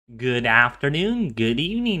Good afternoon, good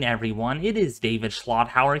evening, everyone. It is David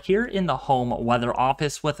Schlotthauer here in the home weather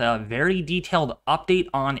office with a very detailed update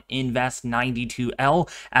on Invest 92L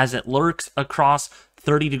as it lurks across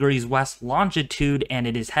 30 degrees west longitude and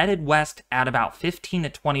it is headed west at about 15 to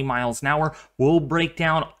 20 miles an hour. We'll break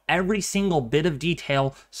down every single bit of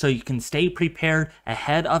detail so you can stay prepared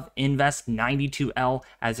ahead of Invest 92L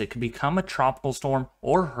as it could become a tropical storm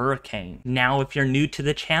or hurricane. Now, if you're new to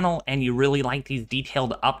the channel and you really like these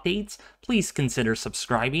detailed updates, please consider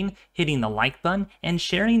subscribing, hitting the like button, and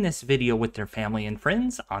sharing this video with your family and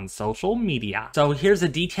friends on social media. So here's a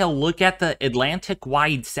detailed look at the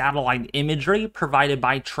Atlantic-wide satellite imagery provided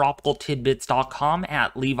by tropicaltidbits.com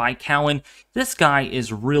at Levi Cowan. This guy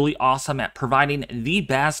is really awesome at providing the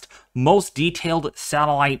best, most detailed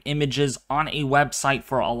satellite images on a website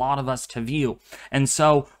for a lot of us to view. And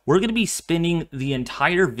so we're going to be spending the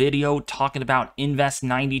entire video talking about Invest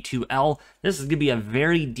 92L. This is going to be a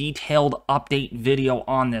very detailed update video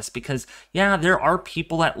on this because, yeah, there are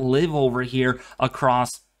people that live over here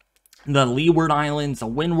across the Leeward Islands, the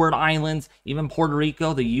Windward Islands, even Puerto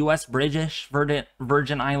Rico, the U.S. British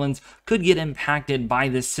Virgin Islands could get impacted by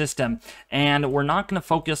this system. And we're not going to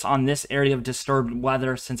focus on this area of disturbed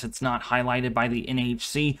weather since it's not highlighted by the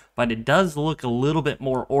NHC, but it does look a little bit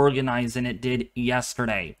more organized than it did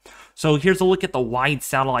yesterday. So here's a look at the wide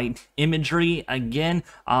satellite imagery. Again,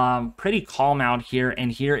 pretty calm out here.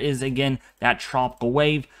 And here is, again, that tropical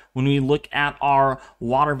wave. When we look at our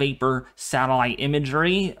water vapor satellite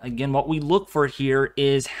imagery, again, what we look for here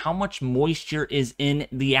is how much moisture is in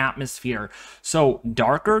the atmosphere. So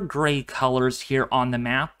darker gray colors here on the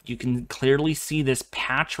map, you can clearly see this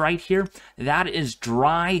patch right here. That is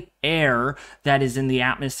dry air that is in the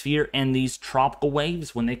atmosphere, and these tropical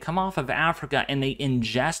waves, when they come off of Africa and they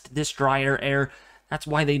ingest this drier air, that's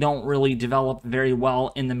why they don't really develop very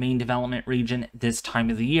well in the main development region this time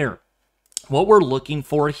of the year. What we're looking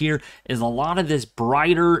for here is a lot of this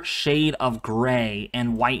brighter shade of gray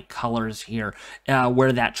and white colors here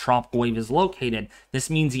where that tropical wave is located. This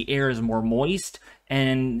means the air is more moist,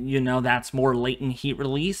 and you know that's more latent heat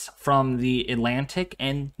release from the Atlantic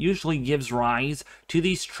and usually gives rise to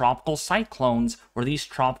these tropical cyclones or these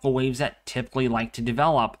tropical waves that typically like to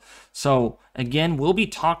develop. So again, we'll be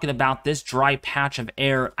talking about this dry patch of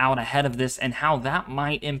air out ahead of this and how that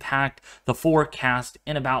might impact the forecast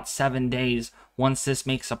in about 7 days once this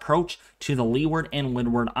makes approach to the Leeward and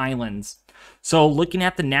Windward Islands. So looking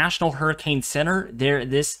at the National Hurricane Center,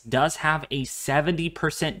 this does have a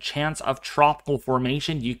 70% chance of tropical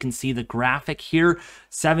formation. You can see the graphic here,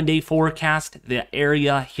 7-day forecast. The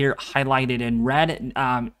area here highlighted in red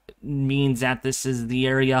means that this is the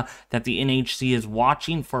area that the NHC is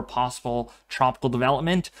watching for possible tropical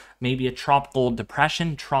development, maybe a tropical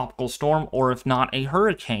depression, tropical storm, or if not, a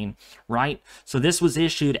hurricane, right? So this was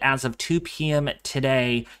issued as of 2 p.m.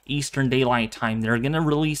 today, Eastern Daylight Time. They're going to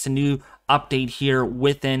release a new update here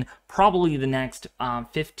within probably the next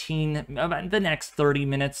 30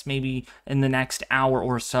 minutes, maybe in the next hour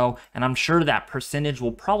or so, and I'm sure that percentage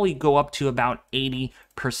will probably go up to about 80%.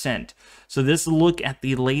 So this look at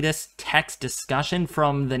the latest text discussion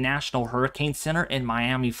from the National Hurricane Center in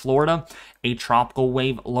Miami, Florida. A tropical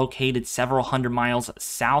wave located several hundred miles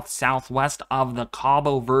south-southwest of the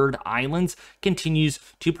Cabo Verde Islands continues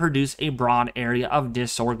to produce a broad area of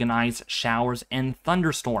disorganized showers and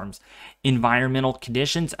thunderstorms. Environmental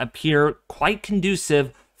conditions appear quite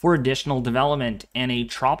conducive for additional development, and a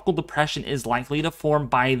tropical depression is likely to form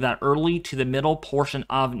by the early to the middle portion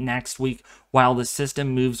of next week while the system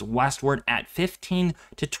moves westward at 15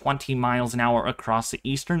 to 20 miles an hour across the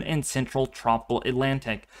eastern and central tropical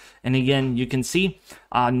Atlantic. And again, you can see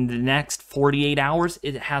in the next 48 hours,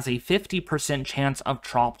 it has a 50% chance of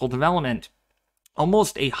tropical development.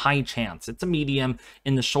 Almost a high chance. It's a medium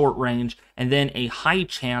in the short range, and then a high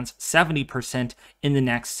chance, 70% in the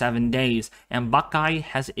next 7 days. And Buckeye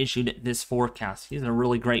has issued this forecast. He's a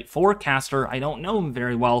really great forecaster. I don't know him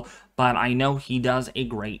very well, but I know he does a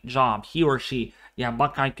great job. He or she. Yeah,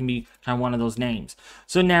 Buckeye can be kind of one of those names.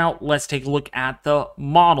 So now let's take a look at the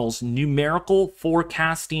models. Numerical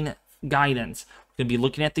forecasting guidance. Going to be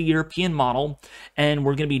looking at the European model, and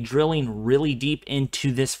we're going to be drilling really deep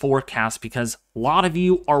into this forecast because a lot of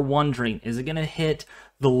you are wondering, is it going to hit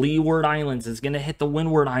the Leeward Islands? Is it going to hit the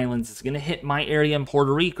Windward Islands? Is it going to hit my area in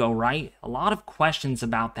Puerto Rico, right? A lot of questions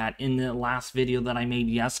about that in the last video that I made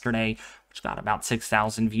yesterday, which got about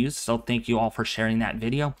 6,000 views, so thank you all for sharing that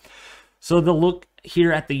video. So the look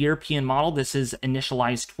here at the European model, this is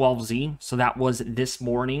initialized 12Z, so that was this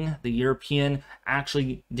morning. The European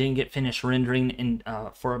actually didn't get finished rendering in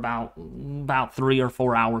for about 3 or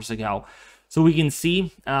 4 hours ago. So we can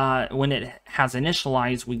see when it has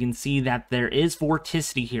initialized, we can see that there is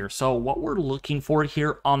vorticity here. So what we're looking for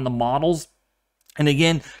here on the models, and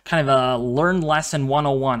again, kind of a learn lesson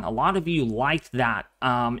 101. A lot of you liked that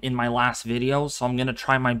in my last video, so I'm going to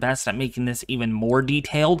try my best at making this even more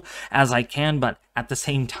detailed as I can, but at the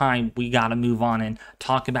same time, we got to move on and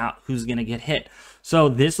talk about who's going to get hit. So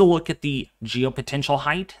this will look at the geopotential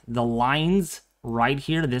height, the lines right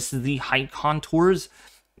here. This is the height contours,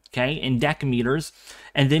 okay, in decameters.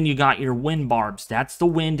 And then you got your wind barbs. That's the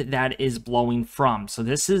wind that is blowing from. So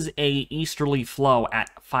this is a easterly flow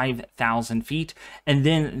at 5,000 feet. And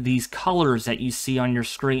then these colors that you see on your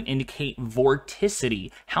screen indicate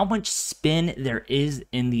vorticity, how much spin there is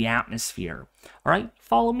in the atmosphere. All right,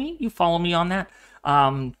 follow me? You follow me on that?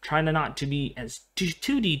 Trying to not to be as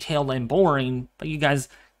too detailed and boring, but you guys,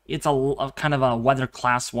 it's a kind of a weather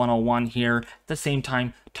class 101 here. At the same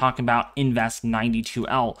time, talking about Invest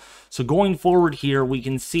 92L. So going forward here, we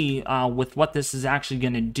can see with what this is actually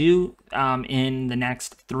going to do in the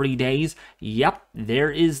next 3 days. Yep,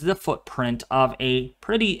 there is the footprint of a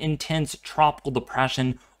pretty intense tropical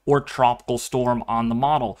depression or tropical storm on the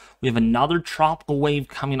model. We have another tropical wave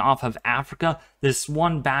coming off of Africa. This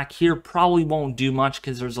one back here probably won't do much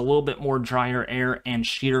because there's a little bit more drier air and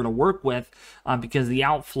shear to work with because the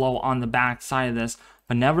outflow on the back side of this.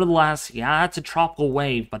 But nevertheless, yeah, it's a tropical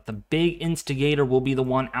wave, but the big instigator will be the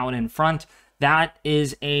one out in front. That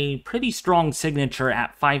is a pretty strong signature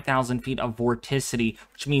at 5,000 feet of vorticity,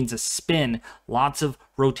 which means a spin, lots of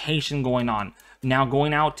rotation going on. Now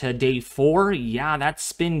going out to day 4, yeah, that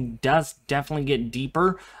spin does definitely get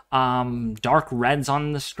deeper. Dark reds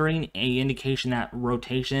on the screen, a indication that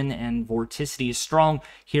rotation and vorticity is strong.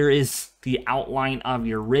 Here is the outline of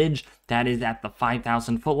your ridge. That is at the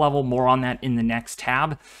 5,000 foot level. More on that in the next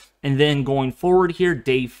tab. And then going forward here,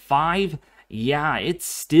 day 5, yeah, it's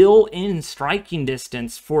still in striking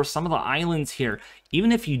distance for some of the islands here.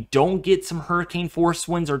 Even if you don't get some hurricane force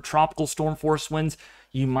winds or tropical storm force winds,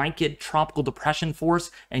 you might get tropical depression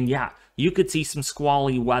force, and yeah, you could see some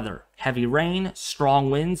squally weather. Heavy rain, strong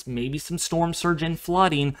winds, maybe some storm surge and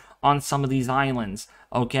flooding on some of these islands.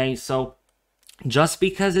 Okay, so just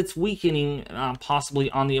because it's weakening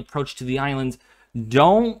possibly on the approach to the islands,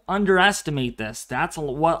 don't underestimate this. That's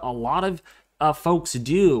what a lot of folks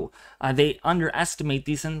do. They underestimate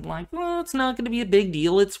these and like, well, it's not going to be a big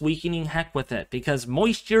deal. It's weakening, heck with it, because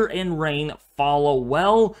moisture and rain follow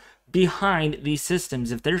well behind these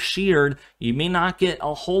systems. If they're sheared, you may not get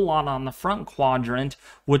a whole lot on the front quadrant,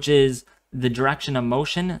 which is the direction of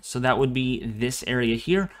motion. So that would be this area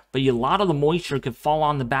here, but a lot of the moisture could fall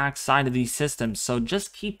on the back side of these systems. So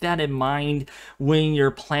just keep that in mind when you're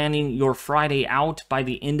planning your Friday out by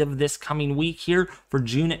the end of this coming week here for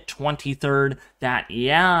June 23rd, that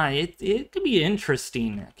yeah, it could be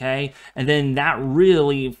interesting. Okay, and then that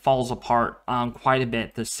really falls apart quite a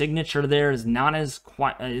bit. The signature there is not as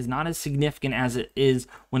significant as it is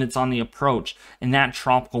when it's on the approach. And that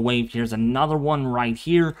tropical wave, here's another one right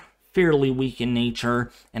here, fairly weak in nature,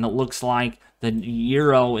 and it looks like the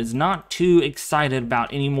Euro is not too excited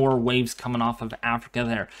about any more waves coming off of Africa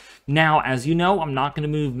there. Now, as you know, I'm not going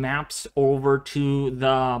to move maps over to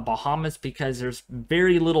the Bahamas because there's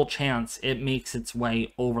very little chance it makes its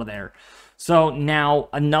way over there. So now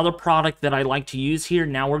another product that I like to use here,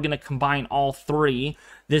 now we're going to combine all three.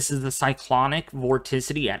 This is the cyclonic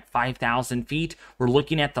vorticity at 5,000 feet. We're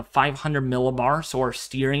looking at the 500 millibar, so our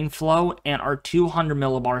steering flow, and our 200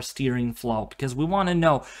 millibar steering flow, because we want to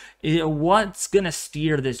know what's going to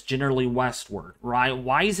steer this generally westward, right?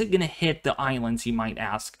 Why is it going to hit the islands, you might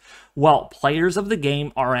ask? Well, players of the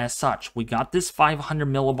game are as such. We got this 500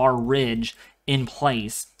 millibar ridge in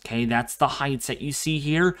place, okay? That's the heights that you see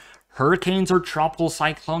here. Hurricanes or tropical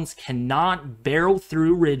cyclones cannot barrel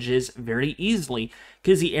through ridges very easily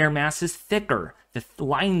because the air mass is thicker. The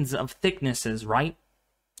lines of thicknesses, right?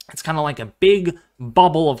 It's kind of like a big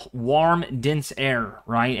bubble of warm, dense air,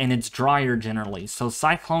 right? And it's drier generally. So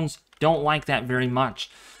cyclones don't like that very much.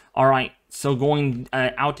 All right, so going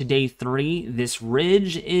out to day 3, this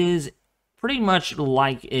ridge is pretty much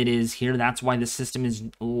like it is here. That's why the system is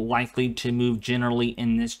likely to move generally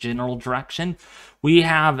in this general direction. We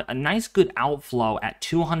have a nice good outflow at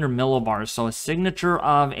 200 millibars, so a signature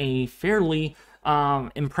of a fairly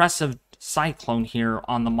impressive cyclone here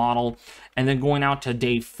on the model. And then going out to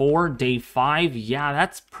day 4, day 5, yeah,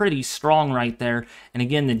 that's pretty strong right there. And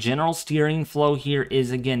again, the general steering flow here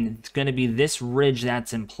is, again, it's going to be this ridge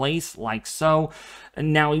that's in place like so.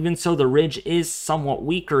 And now, even so, the ridge is somewhat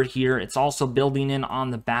weaker here. It's also building in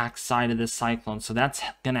on the back side of this cyclone. So that's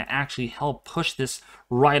going to actually help push this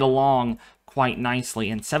right along quite nicely.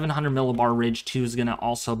 And 700 millibar ridge too is going to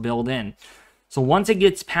also build in. So once it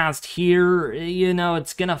gets past here, you know,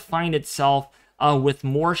 it's going to find itself with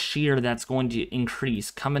more shear that's going to increase,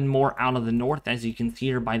 coming more out of the north, as you can see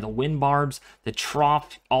here by the wind barbs. The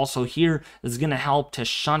trough also here is going to help to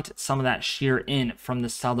shunt some of that shear in from the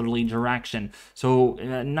southerly direction. So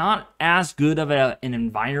not as good of an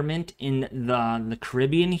environment in the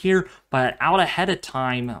Caribbean here, but out ahead of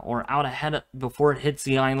time, or before it hits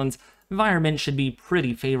the islands, environment should be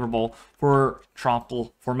pretty favorable for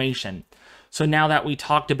tropical formation. So now that we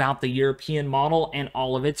talked about the European model and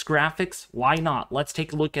all of its graphics, why not? Let's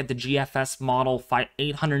take a look at the GFS model,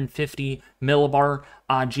 850 millibar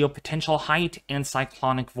geopotential height and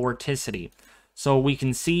cyclonic vorticity. So we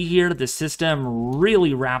can see here the system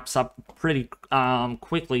really wraps up pretty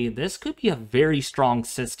quickly. This could be a very strong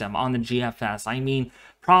system on the GFS. I mean,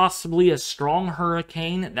 possibly a strong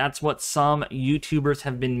hurricane. That's what some YouTubers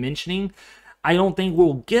have been mentioning. I don't think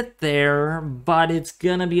we'll get there, but it's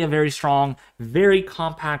gonna be a very strong, very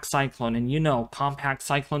compact cyclone. And you know, compact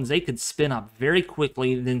cyclones, they could spin up very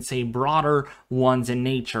quickly than, say, broader ones in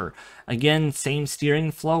nature. Again, same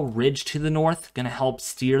steering flow, ridge to the north, gonna help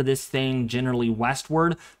steer this thing generally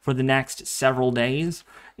westward for the next several days.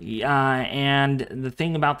 And the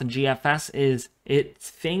thing about the GFS is it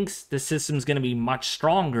thinks the system's going to be much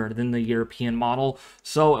stronger than the European model,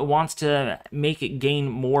 so it wants to make it gain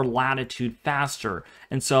more latitude faster.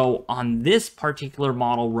 And so on this particular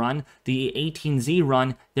model run, the 18Z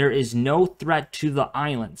run, there is no threat to the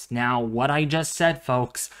islands. Now, what I just said,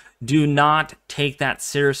 folks, do not take that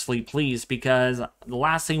seriously, please, because the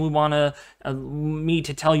last thing we want me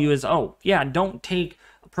to tell you is, oh, yeah, don't take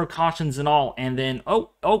precautions and all, and then, oh,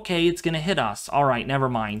 okay, it's gonna hit us. All right, never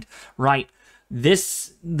mind. Right,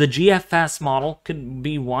 the GFS model could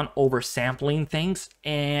be one oversampling things,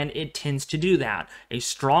 and it tends to do that. A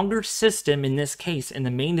stronger system in this case in the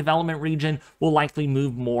main development region will likely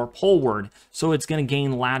move more poleward, so it's going to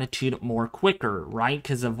gain latitude more quicker, right?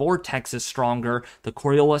 Because the vortex is stronger, the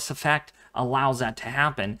Coriolis effect allows that to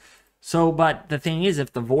happen. So, but the thing is,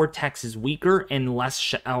 if the vortex is weaker and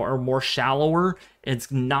less or more shallower, it's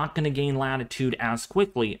not going to gain latitude as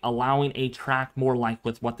quickly, allowing a track more like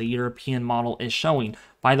with what the European model is showing.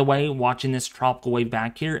 By the way, watching this tropical wave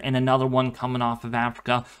back here and another one coming off of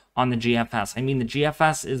Africa on the GFS. I mean, the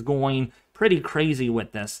GFS is going pretty crazy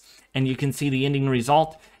with this, and you can see the ending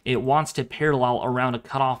result. It wants to parallel around a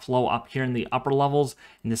cutoff low up here in the upper levels,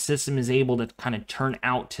 and the system is able to kind of turn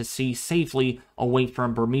out to sea safely away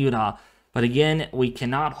from Bermuda. But again, we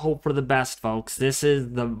cannot hope for the best, folks. This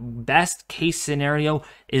is the best case scenario,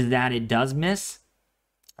 is that it does miss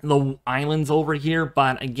the islands over here,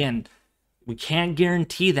 but again, we can't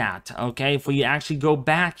guarantee that, okay? If we actually go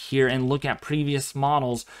back here and look at previous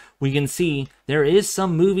models, we can see there is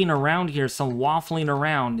some moving around here, some waffling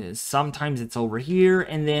around. Sometimes it's over here,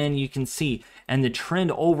 and then you can see, and the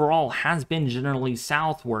trend overall has been generally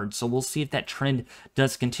southward, so we'll see if that trend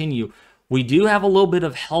does continue. We do have a little bit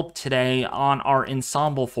of help today on our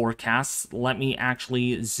ensemble forecasts. Let me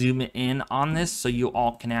actually zoom in on this so you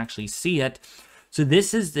all can actually see it. So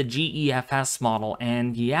this is the GEFS model,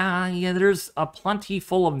 and yeah, there's a plenty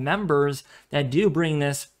full of members that do bring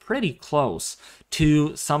this pretty close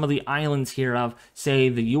to some of the islands here of, say,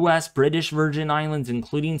 the US, British Virgin Islands,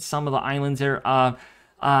 including some of the islands there.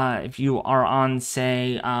 If you are on,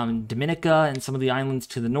 say, Dominica and some of the islands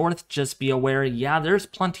to the north, just be aware, yeah, there's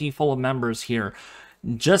plenty full of members here.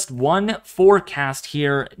 Just one forecast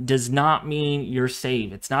here does not mean you're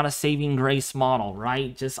safe. It's not a saving grace model,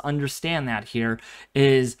 right? Just understand that here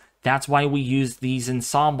is that's why we use these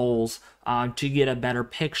ensembles to get a better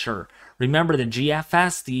picture. Remember the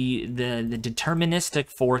GFS, the deterministic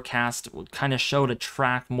forecast kind of showed a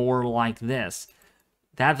track more like this.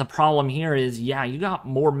 That the problem here is, yeah, you got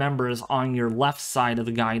more members on your left side of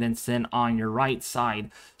the guidance than on your right side.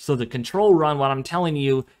 So the control run, what I'm telling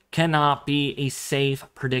you, cannot be a safe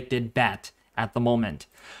predicted bet at the moment.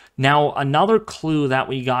 Now, another clue that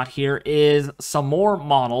we got here is some more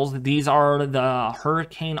models. These are the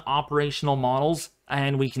hurricane operational models,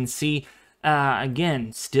 and we can see,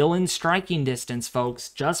 again, still in striking distance, folks,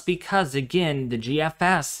 just because, again, the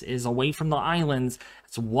GFS is away from the islands.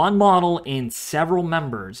 It's one model in several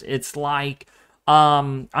members. It's like,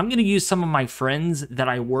 I'm going to use some of my friends that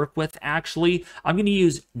I work with, actually. I'm going to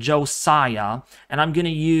use Josiah, and I'm going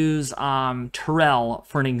to use Terrell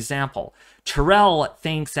for an example. Terrell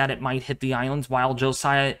thinks that it might hit the islands, while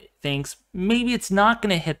Josiah thinks maybe it's not going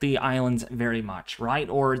to hit the islands very much, right?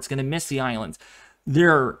 Or it's going to miss the islands.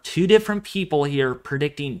 There are two different people here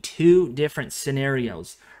predicting two different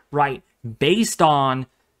scenarios, right? Based on,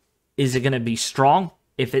 is it going to be strong?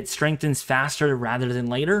 If it strengthens faster rather than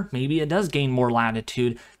later, maybe it does gain more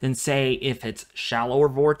latitude than, say, if it's shallower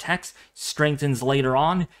vortex, strengthens later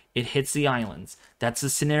on, it hits the islands. That's the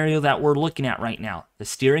scenario that we're looking at right now. The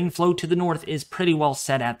steering flow to the north is pretty well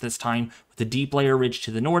set at this time. With the deep layer ridge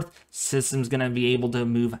to the north, system's going to be able to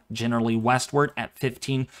move generally westward at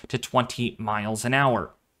 15 to 20 miles an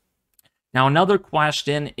hour. Now, another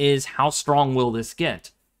question is, how strong will this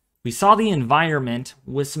get? We saw the environment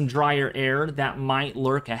with some drier air that might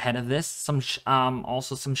lurk ahead of this,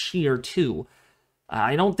 also some shear too.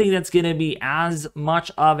 I don't think that's going to be as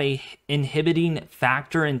much of a inhibiting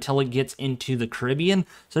factor until it gets into the Caribbean.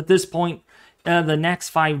 So at this point, the next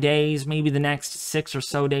 5 days, maybe the next 6 or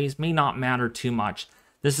so days, may not matter too much.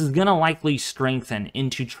 This is going to likely strengthen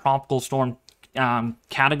into tropical storm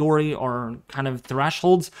category or kind of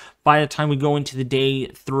thresholds by the time we go into the day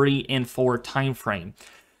 3 and 4 time frame.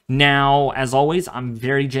 Now, as always, I'm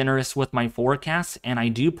very generous with my forecasts, and I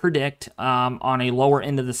do predict on a lower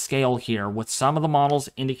end of the scale here, with some of the models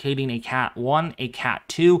indicating a Cat 1, a Cat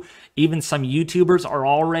 2. Even some YouTubers are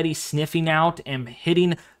already sniffing out and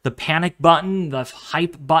hitting the panic button, the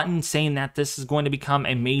hype button, saying that this is going to become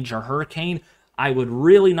a major hurricane. I would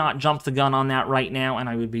really not jump the gun on that right now, and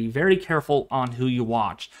I would be very careful on who you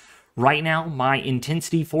watch. Right now, my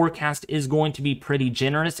intensity forecast is going to be pretty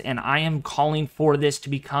generous, and I am calling for this to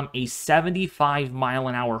become a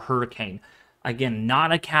 75-mile-an-hour hurricane. Again,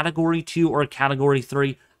 not a Category 2 or a Category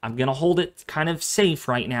 3. I'm going to hold it kind of safe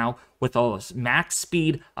right now with a max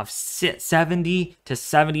speed of 70 to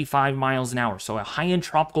 75 miles an hour. So a high-end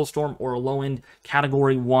tropical storm or a low-end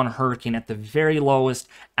Category 1 hurricane at the very lowest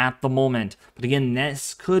at the moment. But again,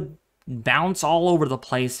 this could bounce all over the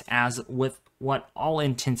place, as with what all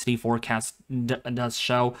intensity forecast does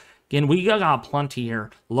show. Again, we got plenty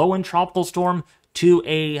here. Low-end tropical storm to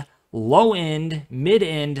a low-end,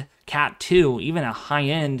 mid-end Cat 2, even a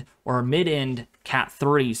high-end or a mid-end Cat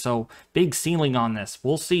 3. So big ceiling on this.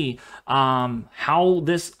 We'll see how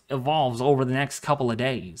this evolves over the next couple of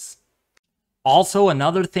days. Also,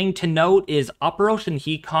 another thing to note is upper ocean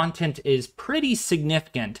heat content is pretty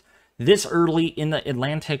significant this early in the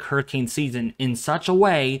Atlantic hurricane season, in such a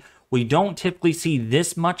way we don't typically see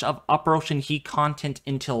this much of upper ocean heat content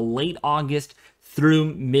until late August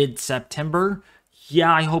through mid-September.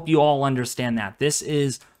 Yeah, I hope you all understand that. This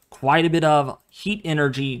is quite a bit of heat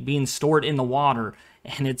energy being stored in the water,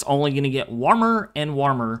 and it's only going to get warmer and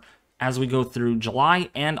warmer as we go through July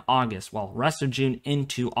and August, well, rest of June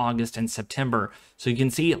into August and September. So you can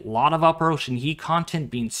see a lot of upper ocean heat content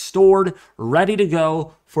being stored, ready to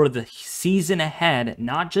go for the season ahead,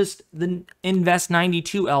 not just the Invest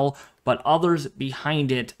 92L, but others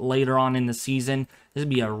behind it later on in the season. This would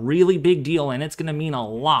be a really big deal, and it's going to mean a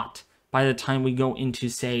lot by the time we go into,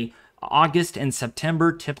 say, August and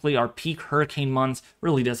September. Typically our peak hurricane months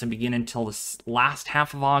really doesn't begin until the last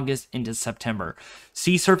half of August into September.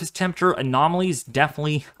 Sea surface temperature anomalies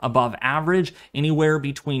definitely above average, anywhere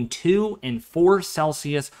between 2 and 4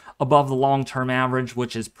 Celsius above the long-term average,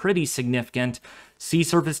 which is pretty significant. Sea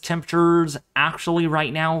surface temperatures actually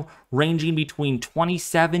right now ranging between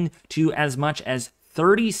 27 to as much as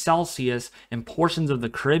 30 Celsius in portions of the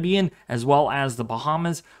Caribbean as well as the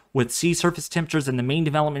Bahamas, with sea surface temperatures in the main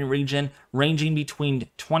development region ranging between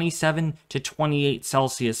 27 to 28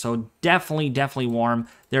 Celsius. So definitely warm.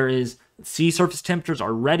 There is sea surface temperatures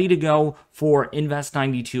are ready to go for Invest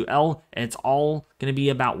 92L. It's all going to be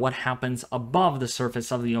about what happens above the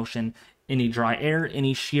surface of the ocean. Any dry air,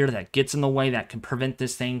 any shear that gets in the way that can prevent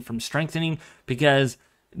this thing from strengthening, because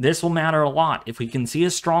this will matter a lot. If we can see a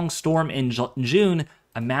strong storm in June,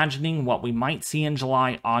 imagining what we might see in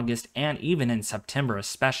July, August, and even in September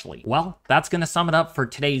especially. Well, that's going to sum it up for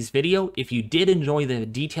today's video. If you did enjoy the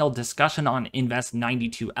detailed discussion on Invest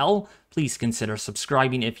 92L, please consider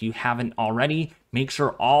subscribing if you haven't already. Make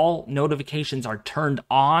sure all notifications are turned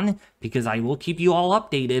on, because I will keep you all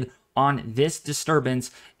updated on this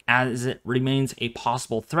disturbance as it remains a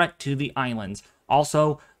possible threat to the islands.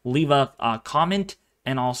 Also, leave a comment.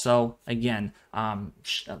 And also, again,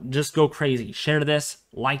 just go crazy. Share this,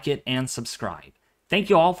 like it, and subscribe. Thank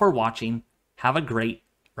you all for watching. Have a great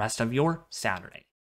rest of your Saturday.